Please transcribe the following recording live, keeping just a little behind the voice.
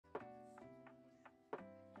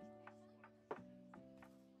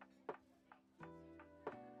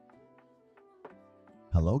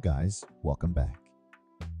Hello guys, welcome back.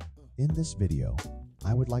 In this video,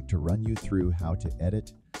 I would like to run you through how to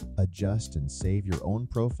edit, adjust, and save your own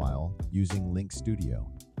profile using Link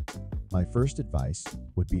Studio. My first advice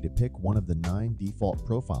would be to pick one of the 9 default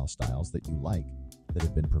profile styles that you like that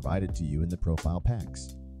have been provided to you in the profile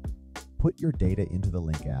packs. Put your data into the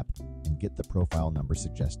Link app and get the profile number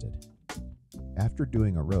suggested. After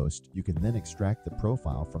doing a roast, you can then extract the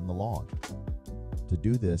profile from the log. To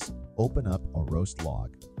do this, open up a roast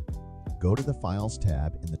log. Go to the Files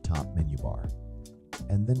tab in the top menu bar,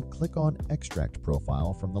 and then click on Extract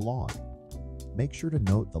Profile from the log. Make sure to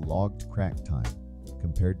note the logged crack time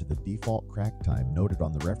compared to the default crack time noted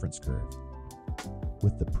on the reference curve.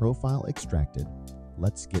 With the profile extracted,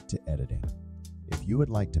 let's get to editing. If you would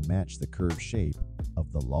like to match the curve shape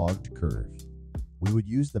of the logged curve, we would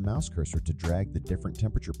use the mouse cursor to drag the different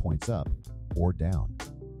temperature points up or down.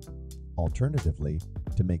 Alternatively,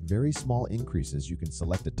 to make very small increases, you can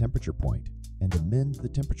select a temperature point and amend the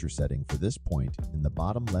temperature setting for this point in the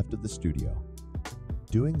bottom left of the studio.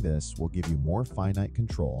 Doing this will give you more finite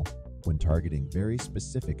control when targeting very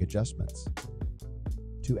specific adjustments.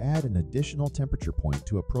 To add an additional temperature point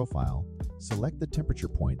to a profile, select the temperature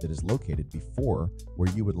point that is located before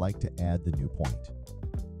where you would like to add the new point.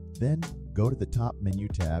 Then go to the top menu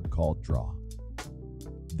tab called Draw.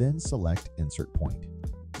 Then select Insert Point.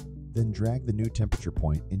 Then drag the new temperature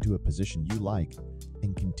point into a position you like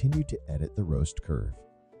and continue to edit the roast curve.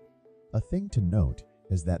 A thing to note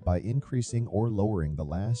is that by increasing or lowering the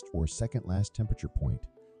last or second last temperature point,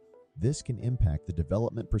 this can impact the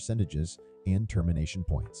development percentages and termination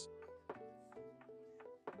points.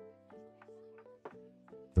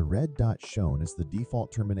 The red dot shown is the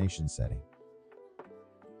default termination setting.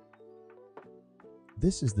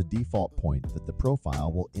 This is the default point that the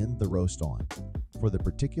profile will end the roast on, for the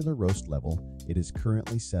particular roast level it is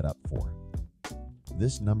currently set up for.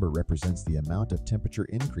 This number represents the amount of temperature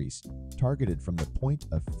increase targeted from the point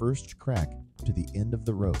of first crack to the end of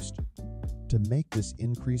the roast. To make this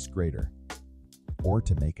increase greater, or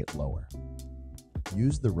to make it lower,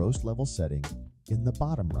 use the roast level setting in the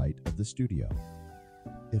bottom right of the studio.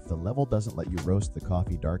 If the level doesn't let you roast the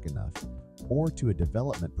coffee dark enough, or to a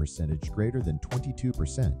development percentage greater than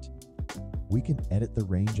 22%, we can edit the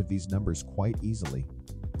range of these numbers quite easily.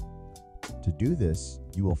 To do this,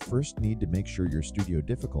 you will first need to make sure your studio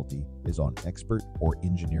difficulty is on Expert or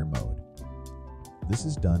Engineer mode. This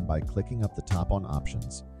is done by clicking up the top on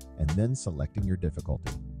Options and then selecting your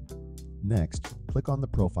difficulty. Next, click on the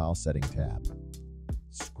Profile Setting tab.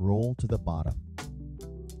 Scroll to the bottom.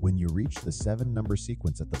 When you reach the 7-number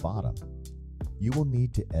sequence at the bottom, you will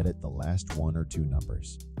need to edit the last 1 or 2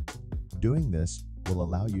 numbers. Doing this will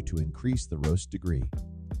allow you to increase the roast degree.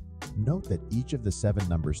 Note that each of the 7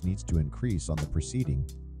 numbers needs to increase on the preceding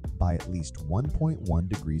by at least 1.1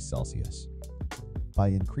 degrees Celsius. By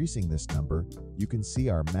increasing this number, you can see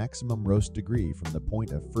our maximum roast degree from the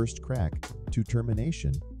point of first crack to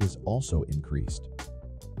termination is also increased.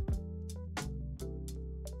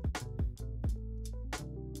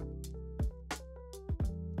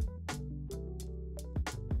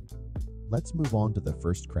 Let's move on to the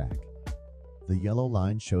first crack. The yellow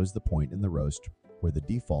line shows the point in the roast where the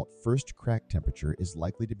default first crack temperature is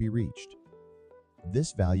likely to be reached.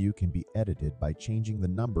 This value can be edited by changing the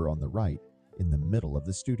number on the right in the middle of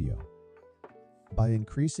the studio. By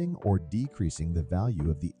increasing or decreasing the value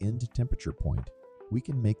of the end temperature point, we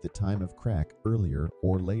can make the time of crack earlier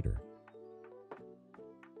or later.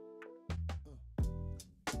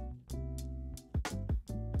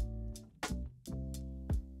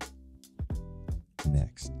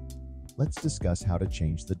 Next, let's discuss how to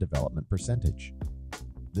change the development percentage.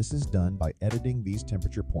 This is done by editing these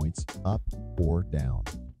temperature points up or down.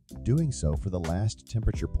 Doing so for the last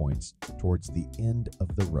temperature points towards the end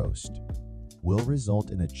of the roast will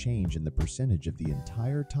result in a change in the percentage of the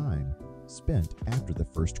entire time spent after the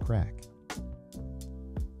first crack.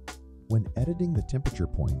 When editing the temperature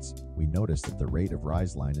points, we notice that the rate of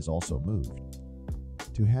rise line is also moved.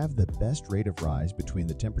 To have the best rate of rise between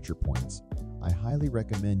the temperature points, I highly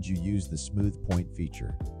recommend you use the Smooth Point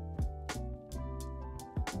feature.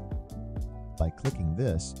 By clicking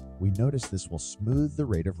this, we notice this will smooth the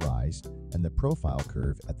rate of rise and the profile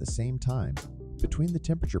curve at the same time between the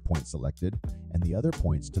temperature point selected and the other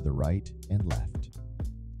points to the right and left.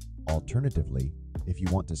 Alternatively, if you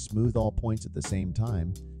want to smooth all points at the same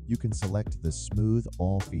time, you can select the Smooth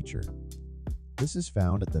All feature. This is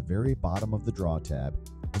found at the very bottom of the Draw tab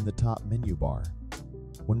in the top menu bar.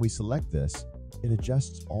 When we select this, it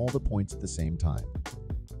adjusts all the points at the same time.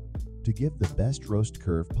 To give the best roast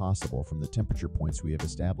curve possible from the temperature points we have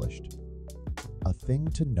established. A thing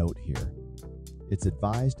to note here It's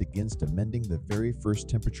advised against amending the very first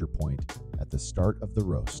temperature point at the start of the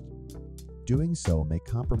roast. Doing so may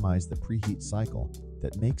compromise the preheat cycle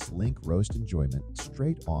that makes Link roast enjoyment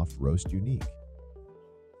straight off roast unique.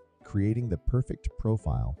 Creating the perfect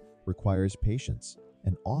profile requires patience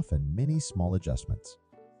and often many small adjustments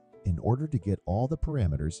in order to get all the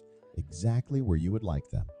parameters exactly where you would like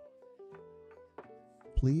them.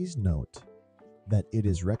 Please note that it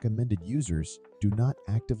is recommended users do not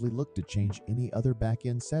actively look to change any other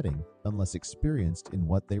backend setting unless experienced in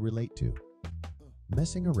what they relate to.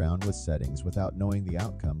 Messing around with settings without knowing the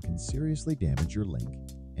outcome can seriously damage your Link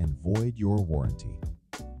and void your warranty.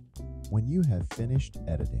 When you have finished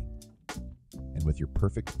editing, and with your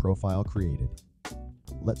perfect profile created,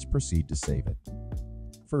 let's proceed to save it.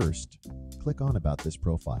 First, click on About this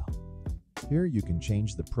profile. Here you can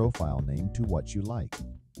change the profile name to what you like.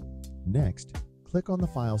 Next, click on the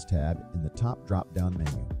Files tab in the top drop-down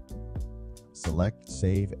menu. Select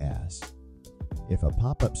Save As. If a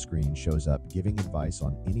pop-up screen shows up giving advice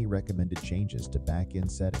on any recommended changes to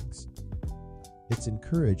back-end settings, it's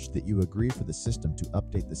encouraged that you agree for the system to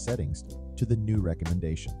update the settings to the new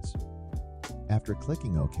recommendations. After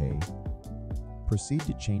clicking OK, proceed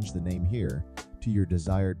to change the name here to your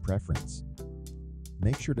desired preference.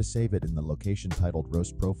 Make sure to save it in the location titled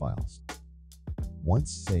Roast Profiles.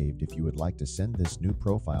 Once saved, if you would like to send this new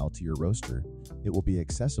profile to your roaster, it will be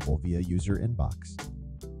accessible via user inbox.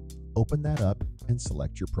 Open that up and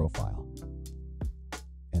select your profile.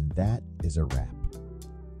 And that is a wrap.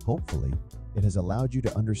 Hopefully, it has allowed you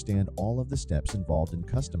to understand all of the steps involved in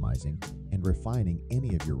customizing and refining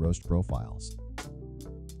any of your roast profiles.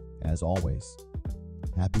 As always,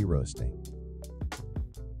 happy roasting.